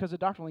leaving because of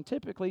doctrinally.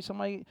 Typically,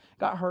 somebody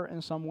got hurt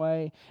in some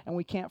way, and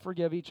we can't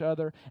forgive each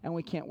other, and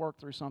we can't work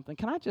through something.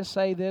 Can I just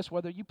say this?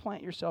 Whether you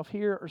plant yourself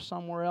here or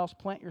somewhere else,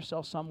 plant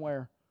yourself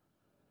somewhere.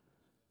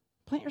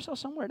 Plant yourself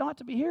somewhere. You don't have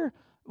to be here.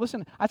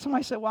 Listen,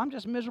 somebody said, well, I'm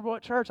just miserable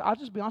at church. I'll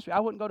just be honest with you. I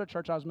wouldn't go to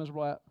church I was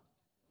miserable at.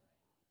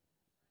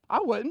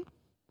 I wouldn't.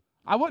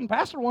 I wouldn't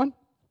pastor one.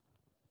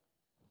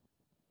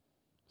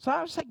 So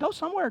I would say, go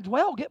somewhere,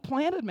 dwell, get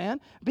planted,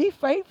 man. Be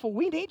faithful.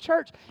 We need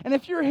church. And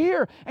if you're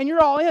here and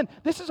you're all in,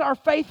 this is our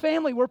faith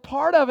family. We're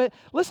part of it.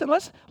 Listen,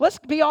 let's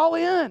be all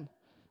in.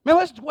 Man,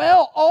 let's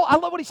dwell. I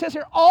love what he says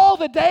here. All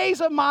the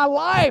days of my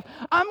life,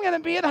 I'm going to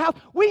be in the house.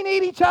 We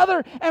need each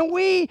other, and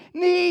we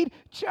need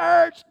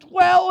church.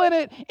 Dwell in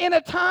it. In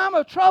a time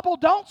of trouble,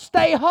 don't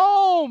stay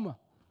home.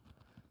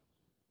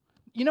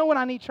 You know when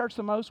I need church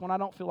the most? When I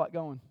don't feel like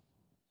going.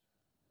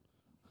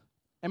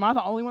 Am I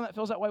the only one that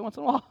feels that way once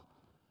in a while?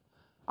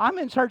 I'm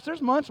in church.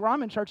 There's months where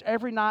I'm in church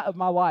every night of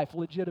my life,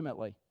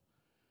 legitimately.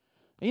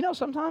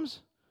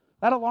 Sometimes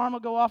that alarm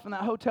will go off in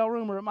that hotel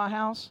room or at my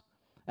house,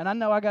 and I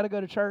know I got to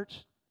go to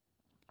church.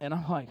 And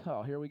I'm like,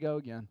 oh, here we go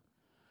again.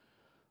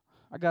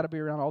 I got to be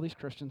around all these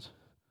Christians.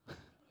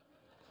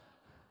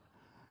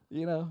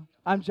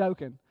 I'm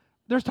joking.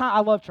 I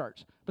love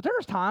church. But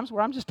there's times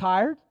where I'm just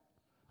tired.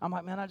 I'm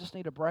like, man, I just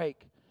need a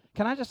break.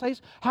 Can I just say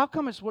this? How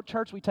come it's what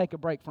church we take a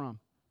break from?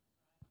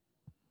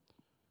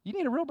 You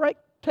need a real break?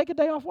 Take a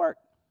day off work.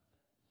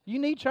 You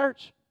need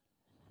church.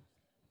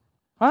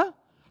 Huh?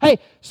 Hey,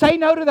 say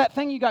no to that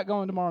thing you got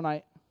going tomorrow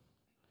night.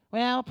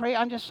 Well, pray,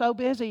 I'm just so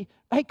busy.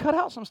 Hey, cut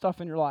out some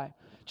stuff in your life.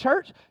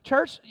 Church,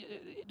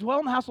 dwell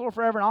in the house of the Lord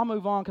forever, and I'll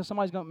move on because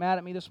somebody's going to be mad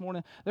at me this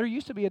morning. There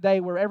used to be a day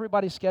where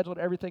everybody scheduled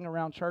everything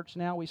around church.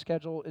 Now we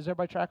schedule, is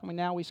everybody tracking me?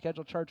 Now we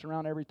schedule church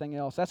around everything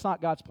else. That's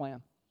not God's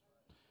plan.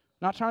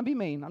 Not trying to be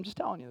mean. I'm just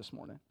telling you this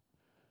morning.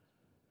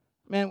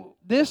 Man,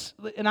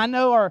 and I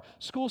know our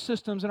school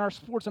systems and our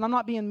sports, and I'm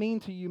not being mean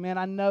to you, man.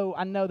 I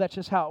know that's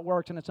just how it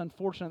works, and it's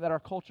unfortunate that our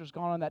culture's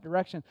gone in that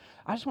direction.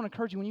 I just want to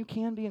encourage you, when you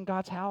can be in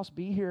God's house,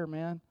 be here,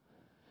 man.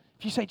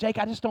 If you say, Jake,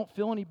 I just don't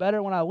feel any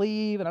better when I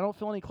leave and I don't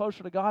feel any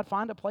closer to God,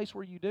 find a place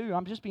where you do.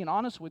 I'm just being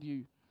honest with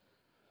you.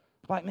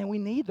 Like, man, we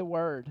need the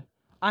Word.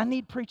 I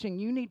need preaching.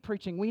 You need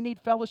preaching. We need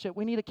fellowship.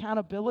 We need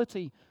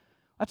accountability.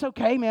 That's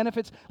okay, man. If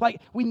it's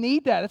like, we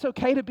need that. It's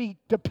okay to be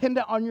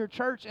dependent on your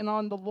church and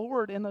on the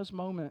Lord in those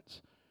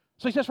moments.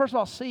 So he says, first of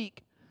all,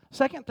 seek.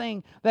 Second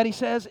thing that he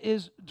says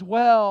is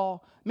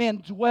dwell.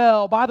 Man,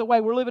 dwell. By the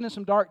way, we're living in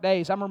some dark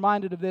days. I'm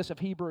reminded of this of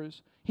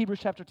Hebrews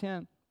chapter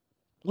 10.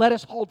 Let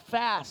us hold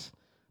fast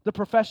the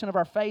profession of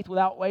our faith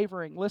without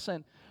wavering.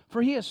 Listen,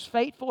 for he is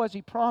faithful as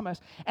he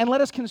promised. And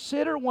let us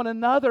consider one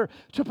another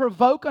to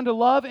provoke unto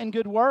love and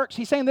good works.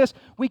 He's saying this,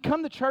 we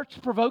come to church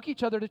to provoke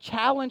each other, to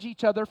challenge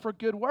each other for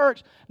good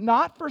works,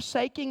 not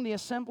forsaking the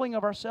assembling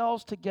of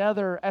ourselves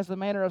together as the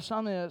manner of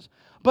some is,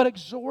 but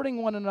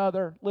exhorting one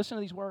another, listen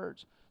to these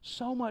words,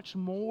 so much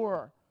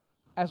more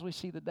as we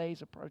see the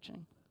days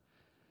approaching.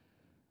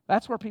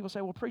 That's where people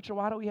say, well, preacher,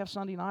 why do we have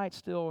Sunday nights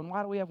still? And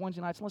why do we have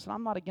Wednesday nights? Listen,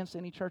 I'm not against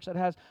any church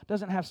that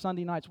doesn't have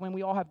Sunday nights. When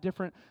we all have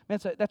different,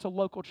 that's a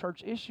local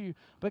church issue.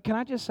 But can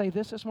I just say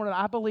this morning?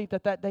 I believe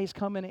that day's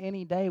coming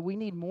any day. We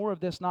need more of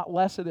this, not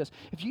less of this.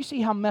 If you see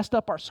how messed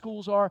up our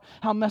schools are,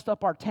 how messed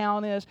up our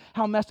town is,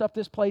 how messed up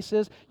this place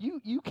is,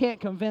 you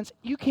can't convince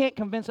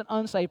an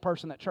unsaved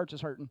person that church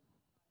is hurting.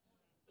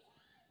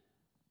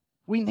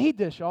 We need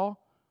this, y'all.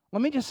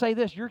 Let me just say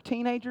this, your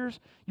teenagers,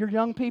 your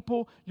young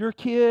people, your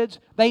kids,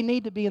 they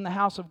need to be in the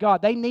house of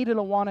God. They need an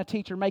Awana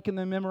teacher making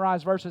them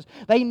memorize verses.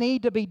 They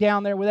need to be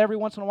down there with every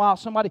once in a while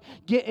somebody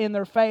get in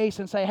their face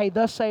and say, hey,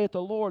 thus saith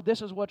the Lord,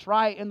 this is what's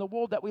right. In the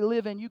world that we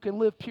live in, you can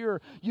live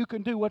pure. You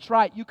can do what's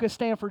right. You can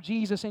stand for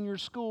Jesus in your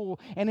school.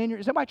 And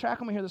is everybody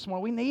tracking me here this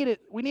morning? We need it.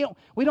 We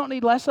don't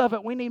need less of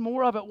it. We need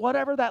more of it,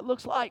 whatever that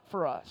looks like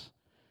for us.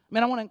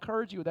 Man, I want to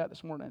encourage you with that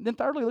this morning. Then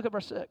thirdly, look at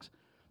verse 6.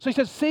 So he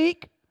says,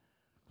 seek.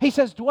 He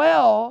says,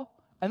 dwell,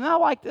 and then I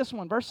like this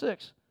one, verse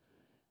 6.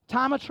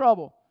 Time of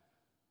trouble.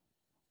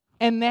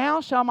 And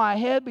now shall my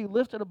head be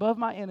lifted above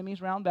my enemies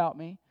round about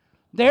me.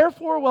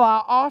 Therefore will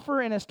I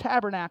offer in his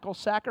tabernacle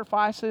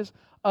sacrifices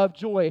of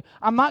joy.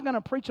 I'm not going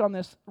to preach on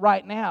this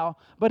right now,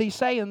 but he's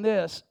saying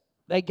this.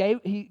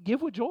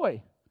 Give with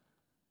joy.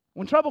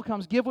 When trouble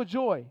comes, give with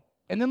joy.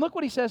 And then look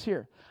what he says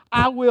here.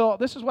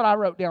 This is what I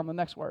wrote down, the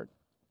next word.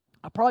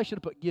 I probably should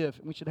have put give,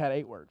 and we should have had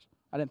 8 words.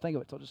 I didn't think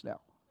of it until just now.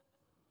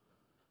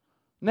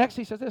 Next,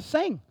 he says this,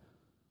 sing.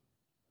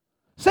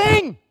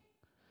 Sing!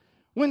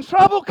 When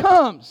trouble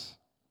comes,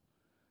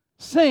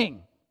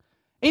 sing.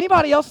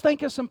 Anybody else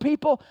think of some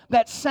people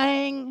that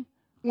sang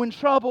when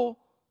trouble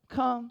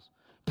comes?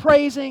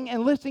 Praising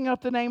and lifting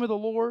up the name of the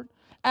Lord.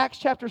 Acts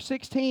chapter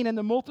 16, and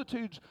the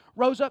multitudes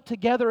rose up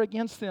together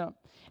against them.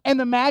 And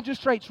the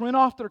magistrates rent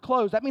off their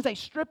clothes. That means they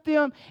stripped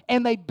them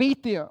and they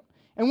beat them.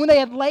 And when they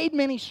had laid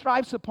many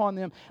stripes upon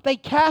them, they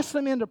cast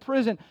them into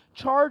prison,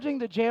 charging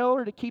the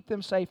jailer to keep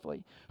them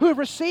safely. Who have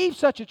received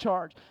such a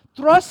charge,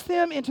 thrust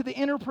them into the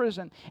inner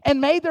prison,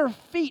 and made their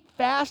feet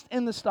fast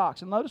in the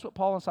stocks. And notice what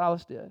Paul and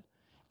Silas did.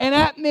 And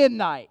at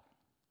midnight,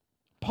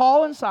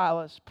 Paul and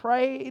Silas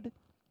prayed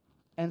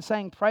and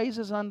sang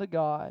praises unto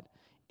God,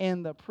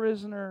 and the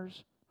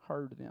prisoners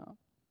heard them.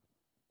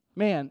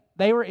 Man,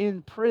 they were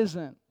in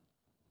prison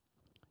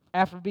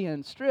after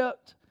being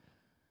stripped,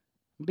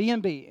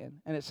 being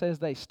beaten, and it says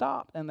they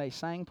stopped and they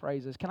sang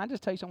praises. Can I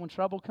just tell you something? When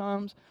trouble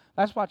comes,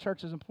 that's why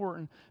church is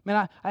important.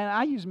 Man,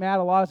 I use Matt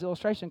a lot as an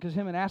illustration because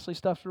him and Ashley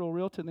stuff's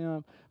real to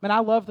them. Man, I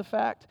love the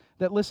fact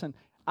that, listen,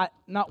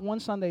 not one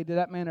Sunday did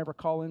that man ever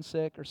call in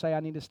sick or say, I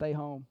need to stay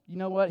home. You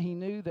know what? He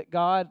knew that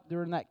God,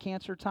 during that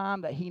cancer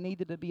time, that he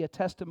needed to be a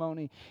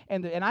testimony.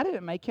 And I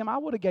didn't make him. I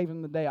would have gave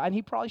him the day. And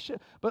he probably should.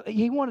 But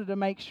he wanted to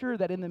make sure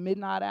that in the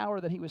midnight hour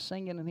that he was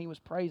singing and he was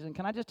praising.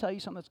 Can I just tell you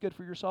something that's good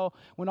for your soul?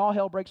 When all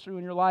hell breaks through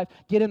in your life,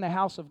 get in the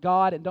house of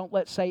God and don't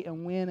let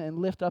Satan win, and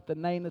lift up the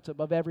name that's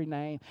above every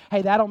name.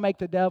 Hey, that'll make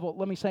the devil,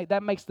 let me say,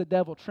 that makes the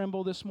devil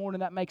tremble this morning.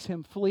 That makes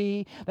him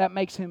flee. That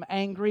makes him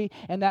angry.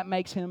 And that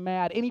makes him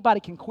mad. Anybody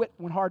can quit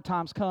when hard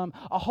times come.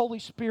 A Holy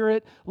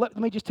Spirit, let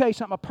me just tell you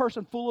something, a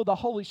person full of the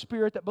Holy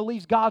Spirit that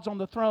believes God's on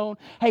the throne,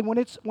 hey, when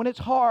it's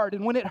hard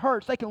and when it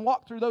hurts, they can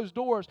walk through those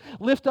doors,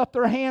 lift up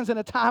their hands in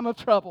a time of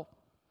trouble,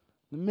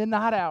 the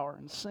midnight hour,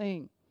 and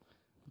sing.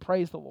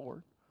 Praise the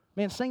Lord.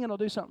 Man, singing will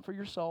do something for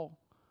your soul.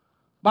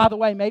 By the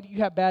way, maybe you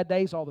have bad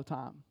days all the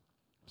time.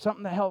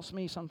 Something that helps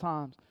me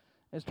sometimes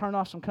is turn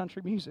off some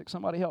country music.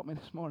 Somebody help me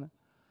this morning.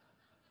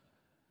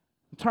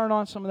 Turn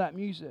on some of that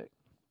music.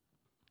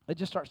 It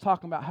just starts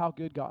talking about how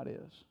good God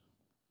is.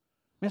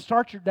 Man,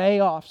 start your day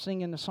off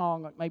singing the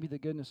song like maybe the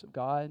goodness of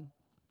God.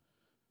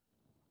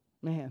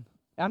 Man,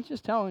 I'm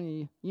just telling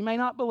you, you may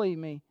not believe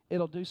me,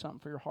 it'll do something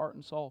for your heart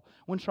and soul.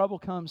 When trouble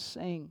comes,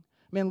 sing.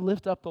 Man,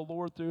 lift up the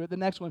Lord through it. The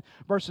next one,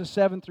 verses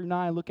 7 through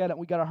 9, look at it,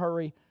 we got to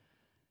hurry.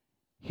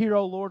 Hear,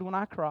 O Lord, when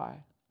I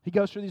cry. He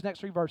goes through these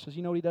next 3 verses.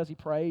 You know what he does? He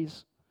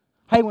prays.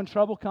 Hey, when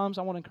trouble comes,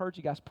 I want to encourage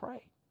you guys,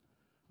 pray.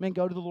 Man,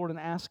 go to the Lord and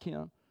ask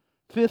Him.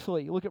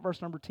 Fifthly, look at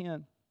verse number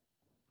 10.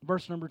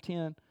 Verse number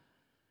 10.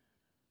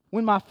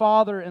 When my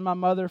father and my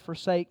mother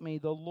forsake me,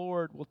 the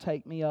Lord will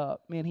take me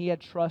up. Man, he had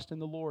trust in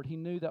the Lord. He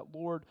knew that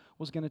Lord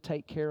was going to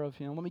take care of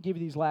him. Let me give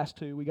you these last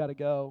 2. We got to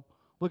go.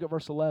 Look at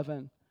verse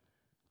 11.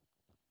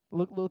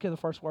 Look at the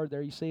first word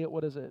there. You see it?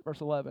 What is it? Verse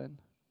 11.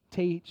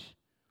 Teach.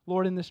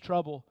 Lord, in this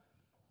trouble,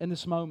 in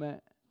this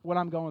moment, what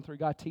I'm going through,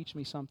 God, teach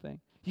me something.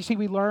 You see,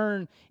 we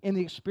learn in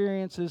the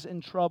experiences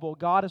in trouble.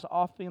 God is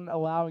often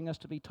allowing us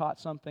to be taught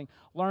something.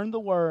 Learn the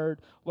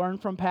Word, learn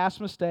from past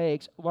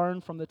mistakes,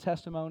 learn from the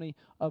testimony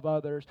of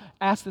others.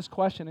 Ask this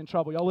question in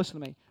trouble. Y'all listen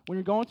to me. When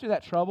you're going through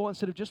that trouble,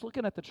 instead of just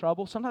looking at the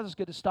trouble, sometimes it's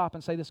good to stop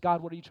and say this,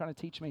 God, what are you trying to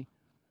teach me?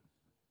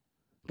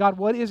 God,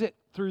 what is it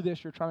through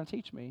this you're trying to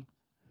teach me?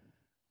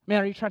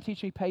 Man, are you trying to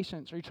teach me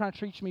patience? Are you trying to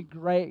teach me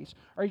grace?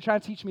 Are you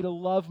trying to teach me to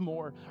love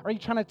more? Are you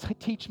trying to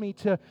teach me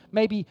to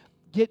maybe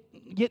get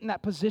in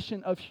that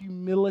position of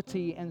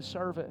humility and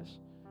service?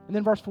 And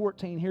then verse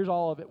 14, here's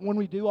all of it. When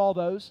we do all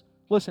those,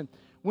 listen,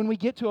 when we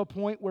get to a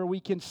point where we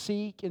can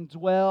seek and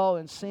dwell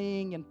and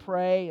sing and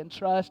pray and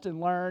trust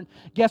and learn,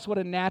 guess what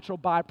a natural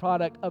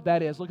byproduct of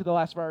that is? Look at the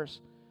last verse.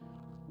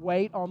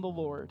 Wait on the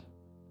Lord.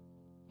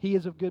 Be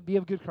of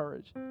good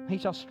courage. He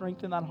shall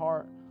strengthen thine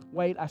heart.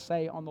 Wait, I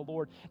say, on the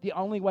Lord. The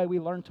only way we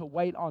learn to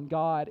wait on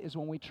God is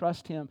when we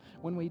trust Him,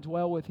 when we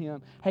dwell with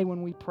Him,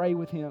 when we pray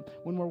with Him,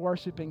 when we're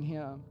worshiping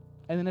Him.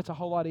 And then it's a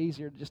whole lot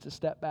easier just to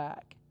step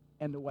back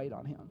and to wait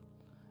on Him.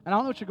 And I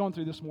don't know what you're going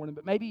through this morning,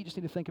 but maybe you just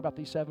need to think about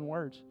these 7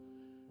 words.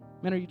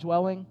 Man, are you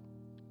dwelling?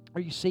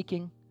 Are you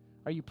seeking?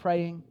 Are you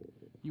praying?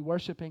 Are you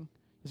worshiping?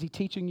 Is He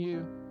teaching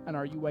you? And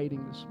are you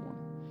waiting this morning?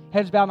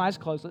 Heads bowed and eyes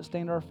closed. Let's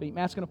stand to our feet.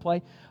 Matt's going to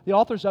play. The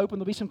altar's open.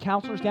 There'll be some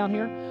counselors down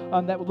here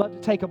that would love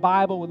to take a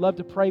Bible, would love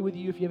to pray with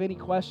you if you have any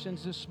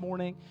questions this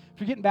morning. If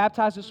you're getting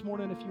baptized this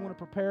morning, if you want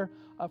to prepare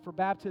for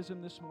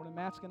baptism this morning,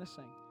 Matt's going to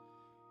sing.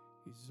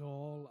 Is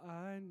all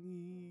I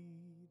need.